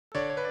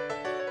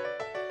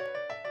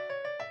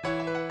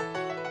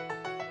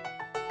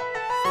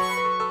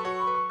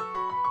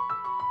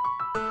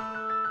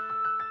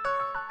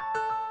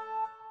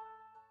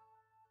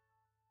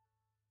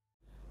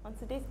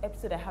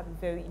episode, I have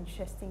a very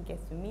interesting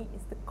guest with me.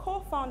 It's the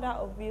co-founder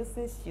of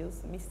Wilson's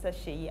Shoes, Mr.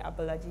 Seyi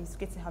Abolaji. It's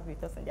great to have you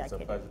with us on the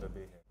Academy. It's a pleasure to be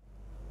here.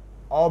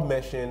 All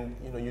mentioned,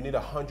 you need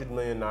 100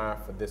 million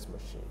naira for this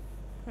machine.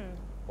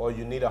 Or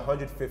you need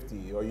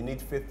 150, or you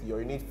need 50, or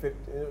you need 50.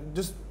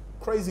 Just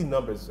crazy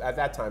numbers at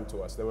that time to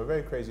us. They were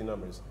very crazy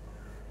numbers.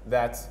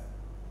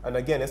 And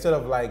again, instead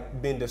of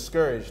like being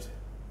discouraged,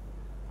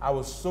 I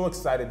was so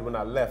excited when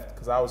I left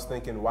because I was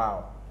thinking,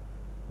 wow,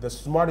 the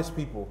smartest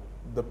people,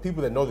 the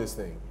people that know this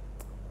thing,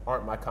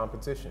 aren't my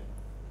competition.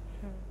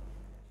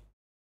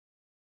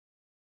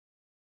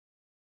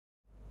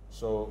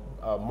 So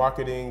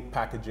marketing,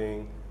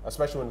 packaging,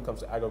 especially when it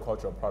comes to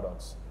agricultural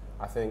products,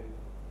 I think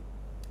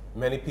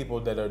many people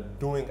that are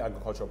doing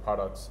agricultural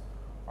products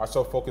are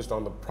so focused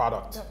on the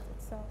product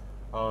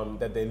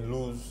that they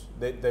lose,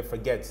 they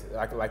forget,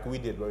 like we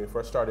did when we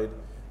first started,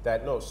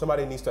 that no,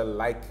 somebody needs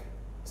to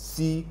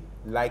see,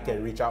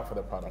 and reach out for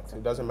the product.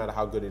 It doesn't matter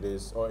how good it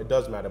is, or it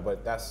does matter,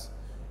 but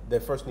they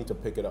first need to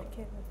pick it up.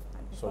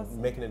 So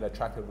making it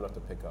attractive enough to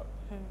pick up.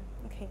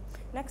 Okay.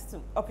 Next,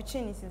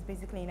 opportunities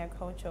basically in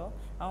agriculture.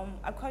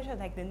 Agriculture is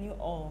like the new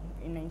oil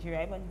in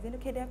Nigeria. Everyone is saying,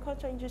 okay, the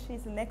agriculture industry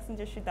is the next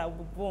industry that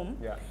will boom.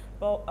 Yeah.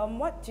 But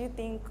what do you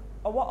think,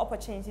 or what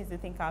opportunities do you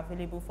think are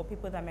available for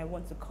people that might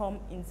want to come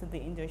into the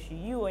industry?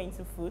 You are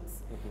into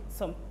foods,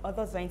 some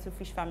others are into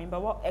fish farming,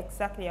 but what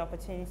exactly are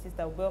opportunities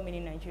that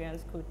well-meaning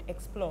Nigerians could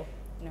explore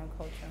in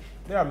agriculture?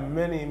 There are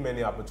many,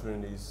 many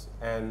opportunities,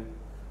 and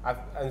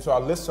so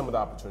I'll list some of the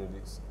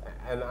opportunities.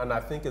 And I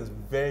think it's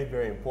very,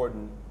 very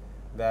important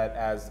that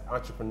as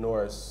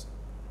entrepreneurs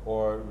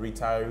or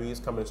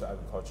retirees coming into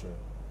agriculture,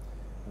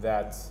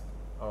 that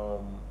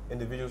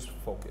individuals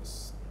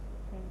focus,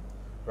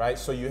 right?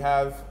 So you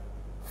have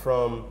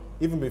from,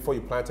 even before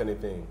you plant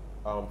anything,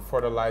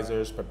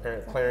 fertilizers,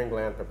 clearing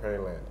land,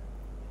 preparing land.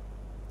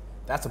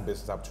 That's a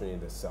business opportunity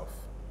in itself.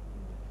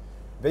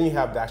 Then you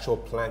have the actual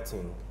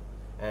planting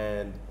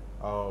and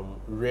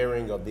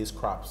rearing of these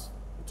crops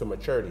to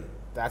maturity.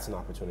 That's an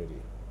opportunity.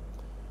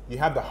 You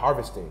have the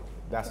harvesting.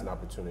 That's an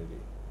opportunity.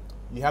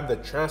 You have the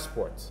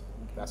transport.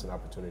 That's an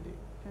opportunity.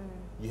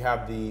 You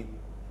have the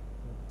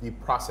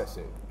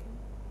processing,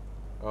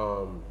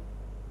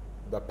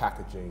 the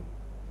packaging,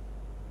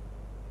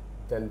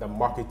 then the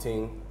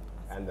marketing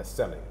and the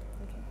selling.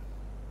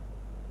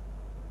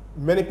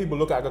 Many people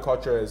look at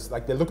agriculture as,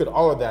 they look at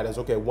all of that as,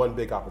 okay, one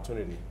big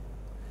opportunity.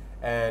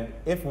 And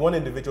if one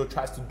individual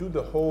tries to do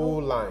the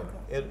whole line,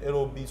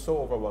 it'll be so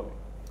overwhelming.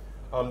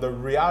 The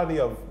reality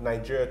of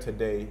Nigeria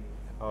today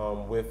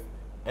with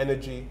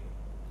energy,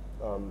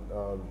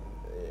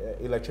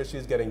 electricity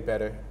is getting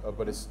better,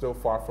 but it's still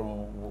far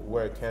from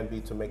where it can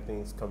be to make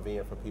things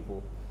convenient for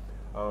people.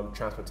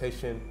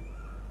 Transportation,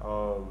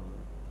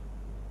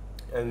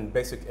 and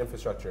basic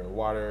infrastructure,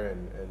 water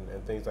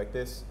and things like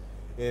this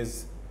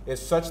is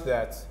such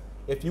that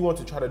if you want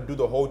to try to do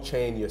the whole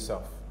chain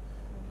yourself,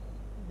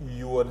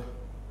 you would,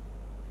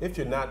 if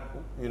you're not,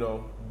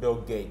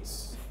 Bill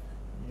Gates,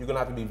 you're gonna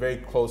have to be very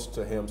close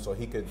to him so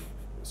he could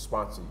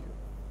sponsor you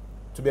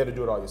to be able to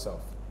do it all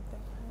yourself.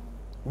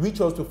 We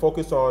chose to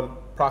focus on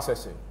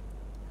processing,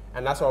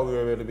 and that's why we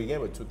were able to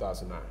begin with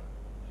 2009.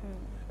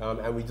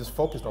 And we just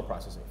focused on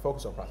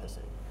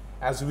processing.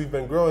 As we've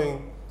been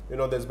growing,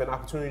 there's been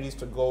opportunities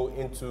to go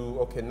into,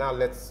 okay, now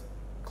let's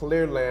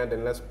clear land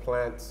and let's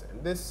plant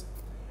and this.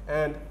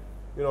 And,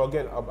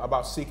 again,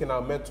 about seeking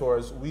out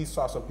mentors, we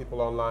saw some people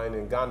online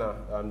in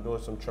Ghana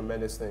doing some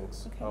tremendous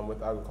things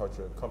with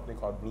agriculture, a company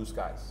called Blue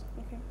Skies.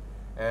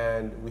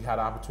 And we had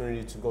an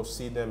opportunity to go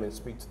see them and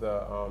speak to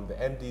the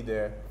MD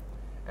there.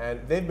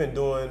 And they've been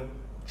doing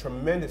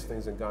tremendous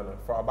things in Ghana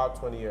for about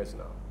 20 years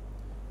now.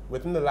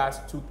 Within the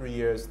last 2-3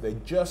 years, they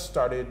just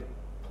started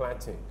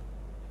planting,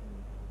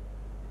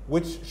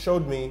 which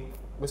tells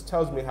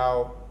me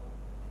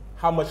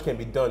how much can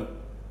be done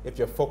if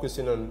you're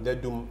focusing on, they're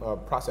doing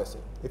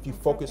processing, if you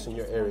focus in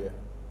your area.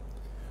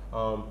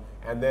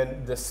 And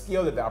then the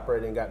scale that they're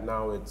operating at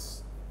now,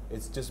 it's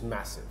just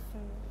massive.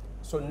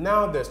 So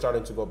now they're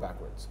starting to go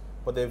backwards,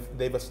 but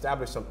they've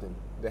established something.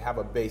 They have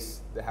a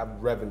base, they have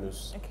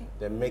revenues,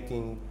 they're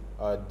making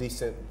a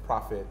decent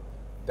profit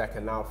that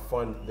can now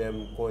fund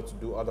them going to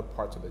do other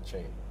parts of the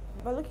chain.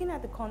 But looking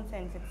at the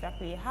content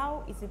exactly,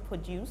 how is it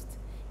produced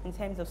in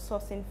terms of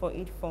sourcing for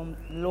it from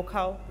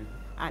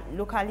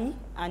locally,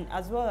 and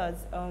as well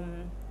as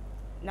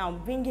now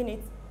bringing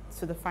it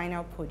to the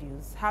final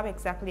produce? How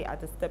exactly are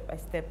the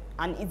step-by-step?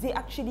 And is it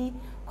actually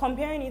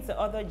comparing it to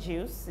other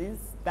juices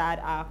that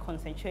are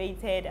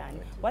concentrated? And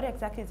what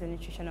exactly is the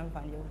nutritional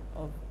value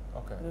of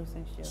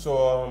Wilson's juice?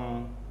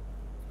 So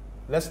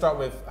let's start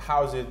with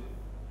how is it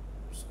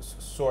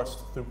sourced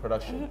through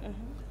production.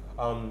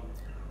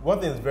 One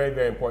thing that's very,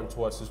 very important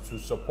to us is to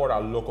support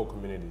our local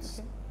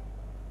communities.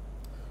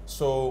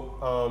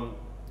 So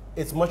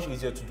it's much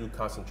easier to do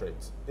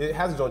concentrates. It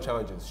has its own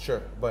challenges,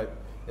 sure, but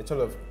in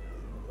terms of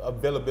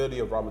availability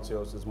of raw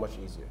materials is much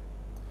easier.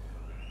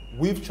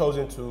 We've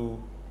chosen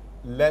to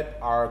let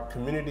our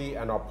community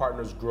and our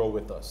partners grow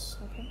with us.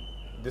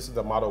 This is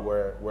the model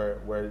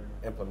we're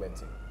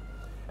implementing.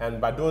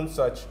 And by doing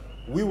such,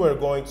 we were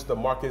going to the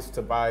markets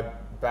to buy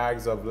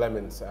bags of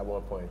lemons at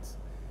one point.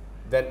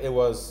 Then it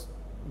was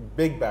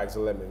big bags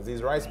of lemons,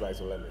 these rice bags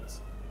of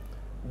lemons.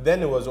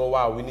 Then it was, oh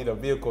wow, we need a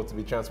vehicle to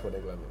be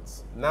transporting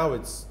lemons. Now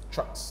it's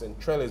trucks and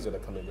trailers that are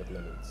coming with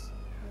lemons.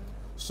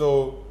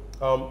 So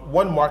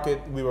one market,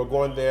 we were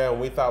going there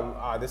and we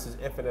thought, this is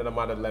infinite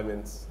amount of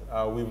lemons.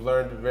 We've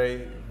learned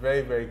very,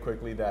 very, very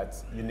quickly that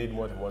you need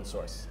more than one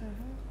source.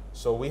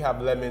 So we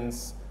have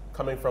lemons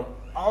coming from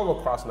all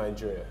across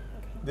Nigeria.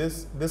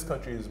 This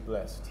country is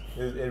blessed.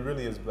 It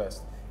really is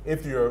blessed.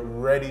 If you're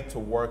ready to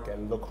work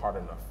and look hard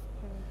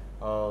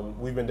enough.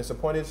 We've been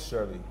disappointed,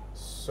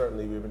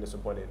 certainly we've been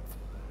disappointed.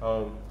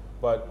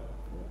 But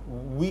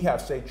we have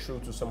stayed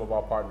true to some of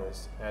our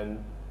partners,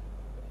 and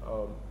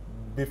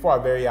before our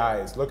very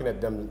eyes, looking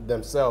at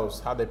themselves,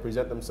 how they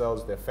present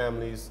themselves, their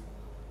families,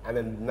 and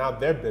then now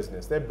their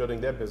business, they're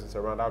building their business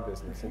around our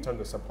business in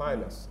terms of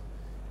supplying us,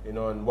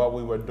 and what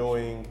we were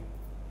doing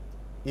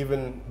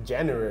even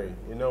January,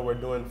 we're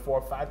doing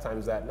 4 or 5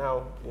 times that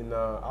now in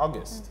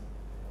August,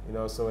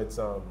 so it's,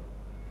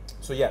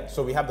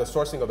 so we have the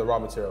sourcing of the raw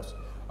materials.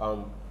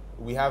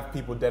 We have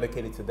people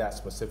dedicated to that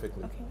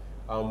specifically.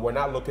 We're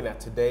not looking at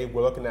today,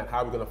 we're looking at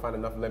how we're going to find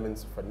enough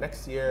lemons for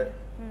next year,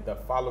 the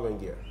following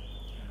year.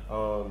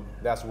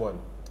 That's one.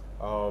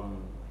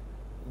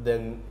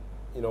 Then,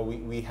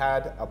 we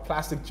had a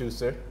plastic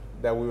juicer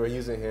that we were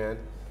using hand.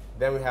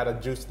 Then we had a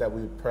juice that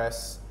we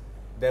press.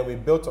 Then we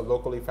built a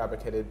locally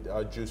fabricated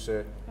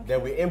juicer.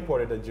 Then we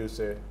imported a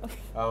juicer.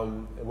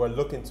 We're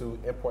looking to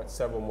import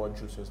several more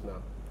juicers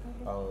now.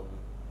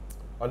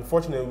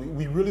 Unfortunately,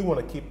 we really want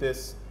to keep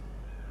this,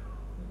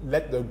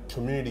 let the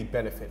community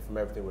benefit from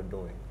everything we're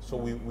doing. So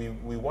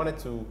we wanted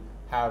to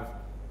have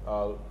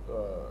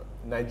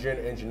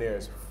Nigerian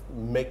engineers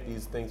make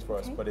these things for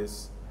us, but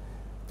it's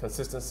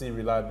consistency,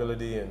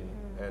 reliability, and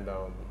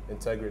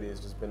integrity has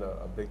just been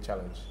a big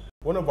challenge.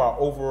 One of our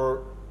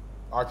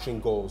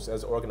overarching goals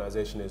as an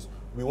organization is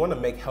we want to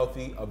make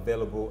healthy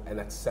available and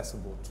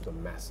accessible to the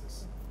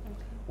masses.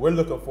 We're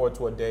looking forward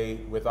to a day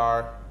with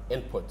our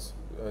input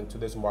into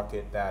this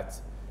market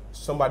that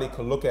somebody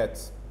can look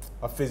at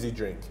a fizzy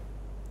drink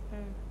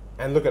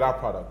and look at our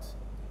product.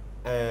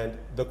 And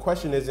the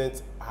question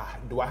isn't,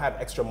 do I have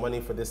extra money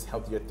for this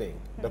healthier thing?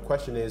 The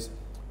question is,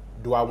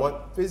 do I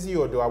want fizzy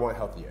or do I want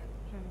healthier?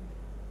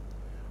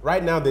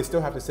 Right now, they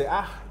still have to say,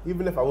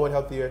 even if I want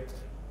healthier,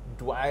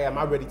 am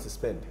I ready to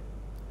spend?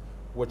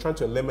 We're trying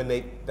to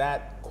eliminate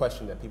that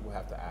question that people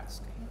have to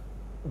ask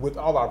with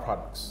all our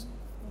products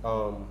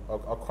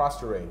across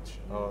the range.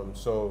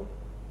 So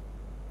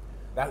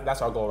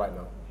that's our goal right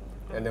now.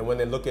 And then when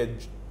they look at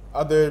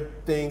other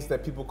things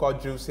that people call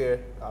juice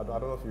here, I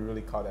don't know if you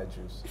really call that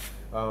juice,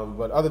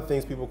 but other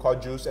things people call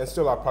juice, and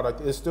still our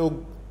product is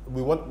still,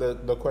 we want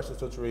the question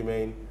still to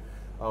remain,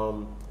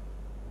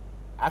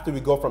 after we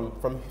go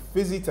from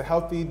fizzy to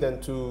healthy, then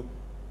to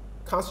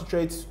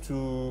concentrates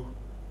to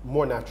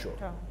more natural.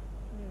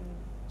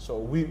 So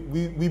we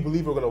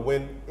believe we're going to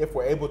win if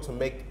we're able to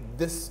make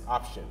this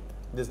option,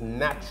 this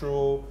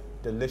natural,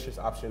 delicious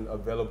option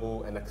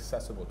available and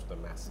accessible to the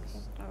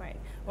masses. All right.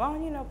 Well,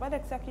 what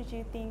exactly do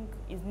you think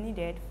is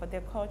needed for the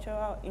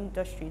cultural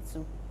industry to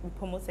be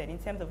promoted in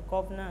terms of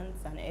governance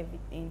and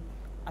everything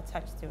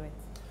attached to it?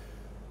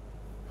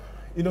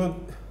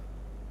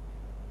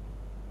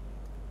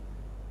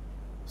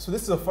 So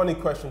this is a funny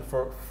question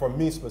for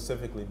me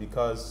specifically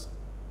because,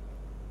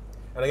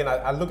 and again,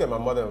 I look at my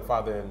mother and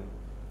father,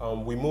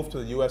 and we moved to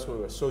the U.S. when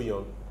we were so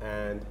young,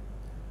 and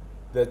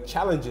the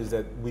challenges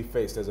that we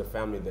faced as a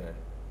family there,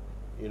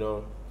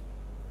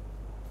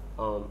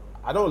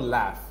 I don't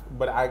laugh,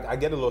 but I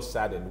get a little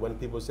saddened when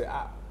people say,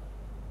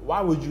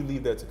 why would you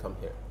leave there to come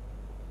here?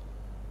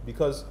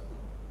 Because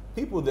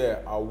people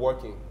there are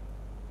working.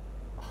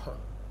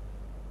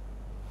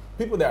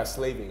 People there are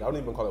slaving. I don't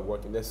even call it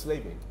working. They're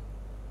slaving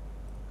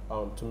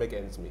to make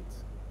ends meet.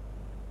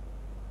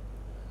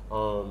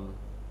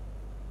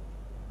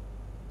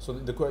 So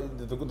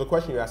the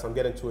question you asked, I'm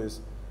getting to is,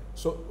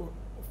 so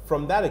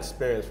from that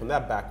experience, from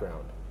that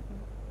background,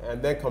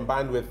 and then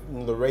combined with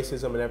the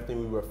racism and everything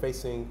we were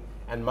facing,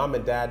 and mom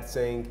and dad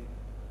saying,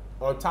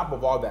 on top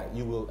of all that,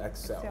 you will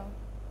excel.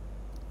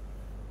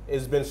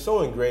 It's been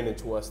so ingrained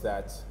into us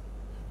that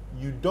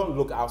you don't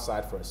look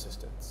outside for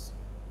assistance.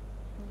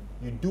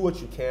 You do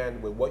what you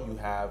can with what you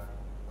have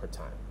per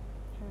time.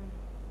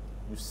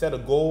 You set a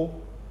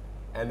goal,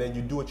 and then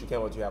you do what you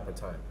can with what you have per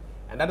time.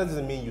 And that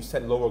doesn't mean you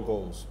set lower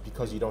goals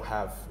because you don't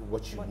have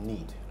what you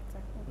need.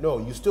 No,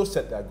 you still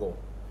set that goal.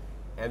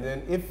 And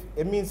then if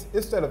it means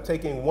instead of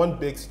taking one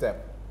big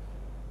step,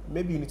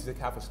 maybe you need to take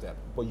half a step,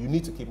 but you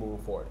need to keep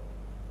moving forward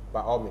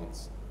by all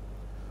means.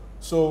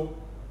 So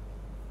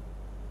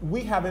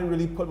we haven't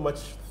really put much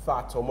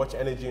thought or much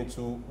energy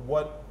into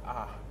what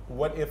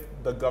if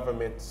the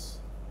government,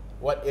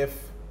 what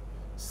if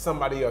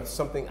somebody or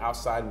something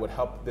outside would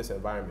help this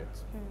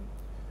environment.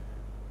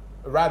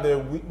 Rather,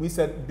 we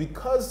said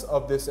because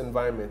of this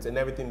environment and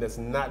everything that's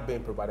not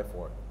being provided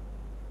for,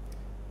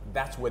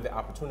 that's where the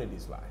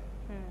opportunities lie.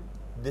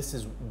 this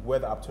is where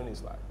the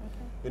opportunities lie.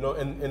 You know,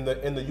 in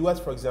the U.S.,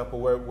 for example,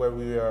 where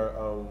we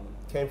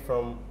came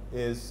from,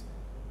 is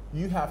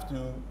you have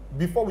to,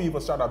 before we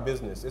even start our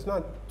business, it's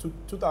not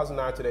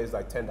 $2,000 today is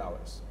like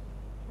 $10.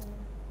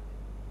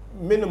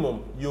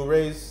 Minimum you'll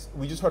raise.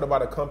 We just heard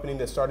about a company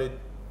that started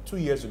 2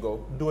 years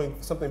ago doing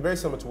something very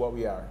similar to what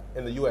we are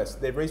in the U.S.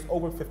 They've raised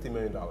over $50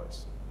 million.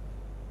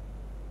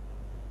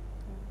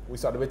 We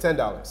started with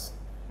 $10.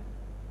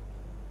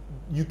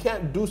 You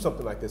can't do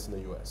something like this in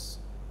the U.S.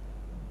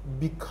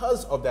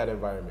 because of that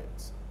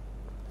environment.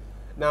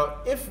 Now,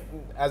 if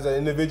as an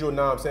individual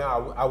now I'm saying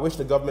I wish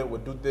the government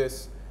would do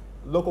this,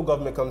 local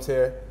government comes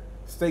here,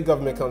 state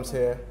government comes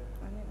here,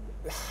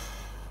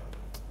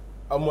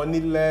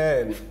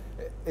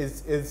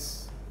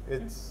 it's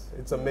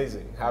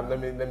amazing.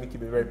 Let me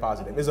keep it very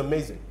positive. It's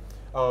amazing.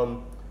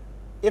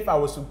 If I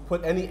was to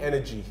put any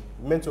energy,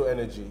 mental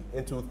energy,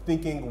 into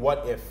thinking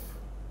what if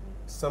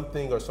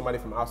something or somebody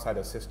from outside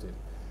assisted,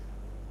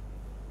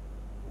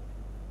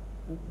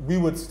 we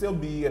would still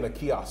be in a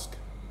kiosk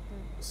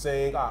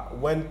saying,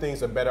 when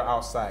things are better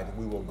outside,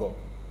 we will go.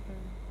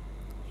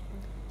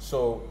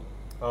 So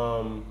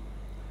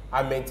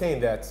I maintain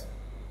that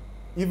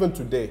even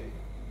today,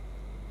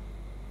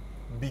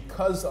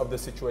 because of the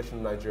situation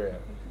in Nigeria,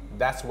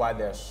 that's why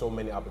there are so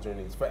many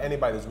opportunities for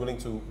anybody that's willing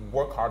to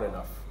work hard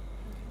enough,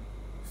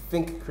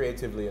 think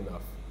creatively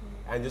enough,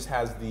 and just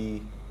has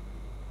the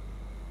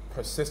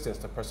persistence,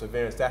 the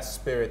perseverance, that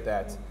spirit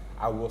that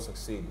I will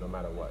succeed no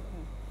matter what.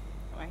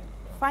 Right.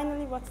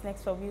 Finally, what's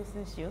next for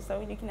Wilson's Juice? Are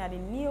we looking at a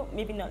new,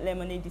 maybe not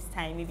lemonade this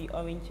time, maybe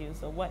orange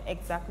juice, or what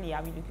exactly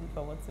are we looking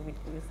forward to with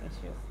Wilson's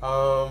Juice?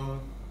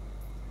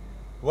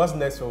 What's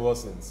next for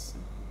Wilson's?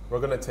 We're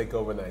going to take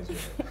over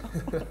Nigeria.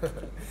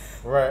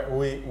 Right.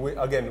 We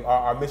again,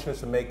 our mission is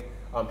to make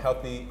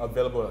healthy,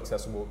 available, and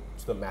accessible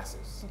to the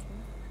masses.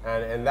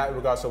 And in that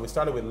regard, so we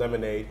started with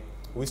lemonade.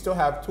 We still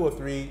have 2 or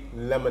 3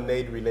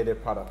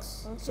 lemonade-related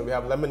products. So we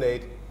have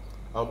lemonade,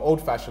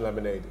 old-fashioned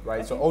lemonade,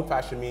 right? So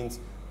old-fashioned means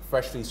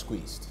freshly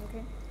squeezed.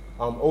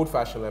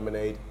 Old-fashioned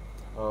lemonade,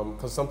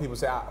 because some people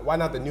say, why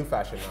not the new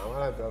fashion now? Why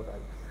not the old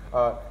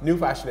fashion? New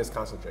fashion is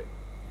concentrate.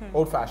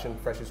 Old-fashioned,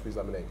 freshly squeezed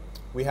lemonade.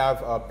 We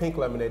have pink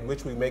lemonade,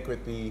 which we make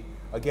with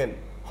again,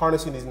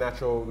 harnessing these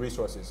natural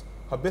resources.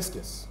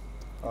 Hibiscus,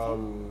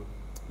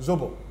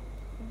 zobo,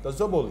 the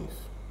zobo leaf.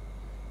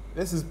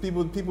 This is,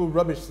 people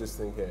rubbish this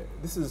thing here.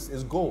 This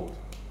is gold.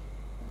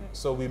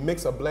 So we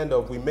mix a blend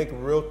of, we make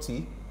real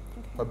tea,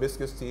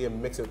 hibiscus tea,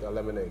 and mix it with a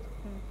lemonade.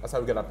 That's how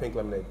we get our pink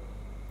lemonade.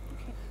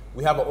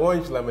 We have an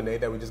orange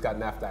lemonade that we just got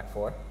NAFDAC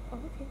for.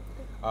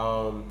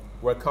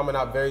 We're coming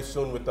out very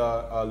soon with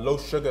a low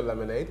sugar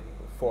lemonade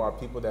for our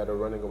people that are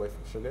running away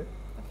from sugar.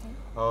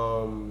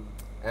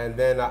 And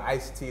then an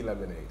iced tea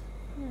lemonade.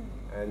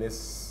 And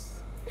it's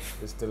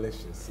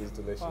delicious. It's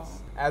delicious. Wow.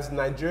 As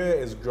Nigeria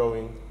is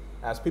growing,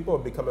 as people are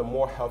becoming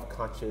more health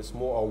conscious,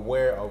 more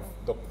aware of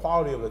the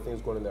quality of the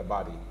things going in their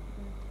body,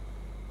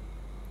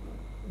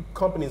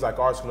 companies like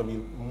ours are going to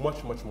be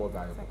much, much more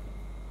valuable,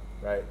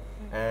 right?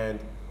 And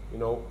you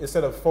know,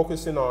 instead of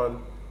focusing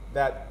on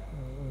that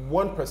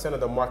 1% of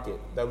the market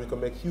that we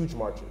can make huge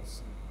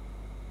margins,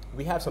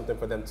 we have something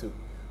for them too.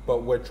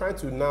 But we're trying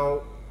to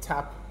now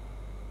tap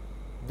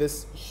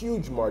this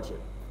huge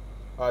margin,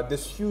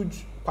 this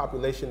huge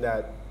population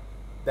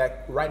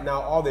that right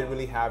now all they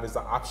really have is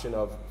the option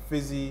of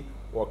fizzy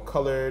or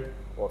colored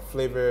or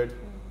flavored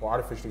or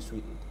artificially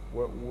sweetened.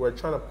 We're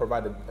trying to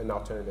provide an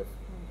alternative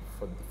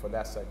for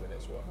that segment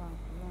as well. Wow.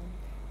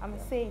 I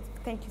must say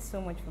thank you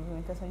so much for being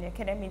with us on the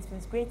Academy. It's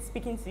been great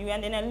speaking to you,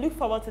 and then I look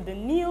forward to the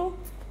new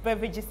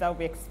beverages that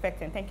we're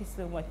expecting. Thank you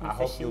so much, Mr. I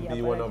hope you'll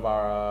be one of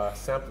our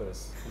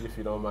samplers, if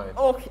you don't mind.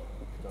 Okay.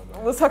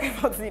 We'll talk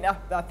about it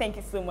after. Thank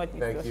you so much, Mr.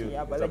 Thank you. Seyi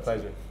Abolaji. It's a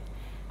pleasure.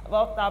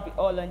 Well, that'll be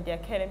all on the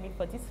Academy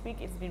for this week.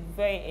 It's been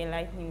very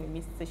enlightening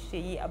with Mr.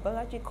 Seyi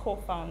Abolaji,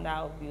 co-founder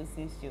of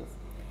Wilson's Juice.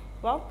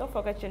 Well, don't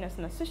forget to join us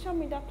on our social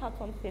media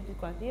platforms,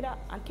 Facebook and Twitter,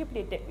 and keep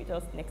updated with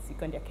us next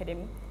week on the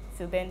Academy.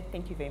 Till then,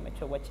 thank you very much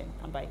for watching,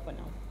 and bye for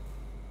now.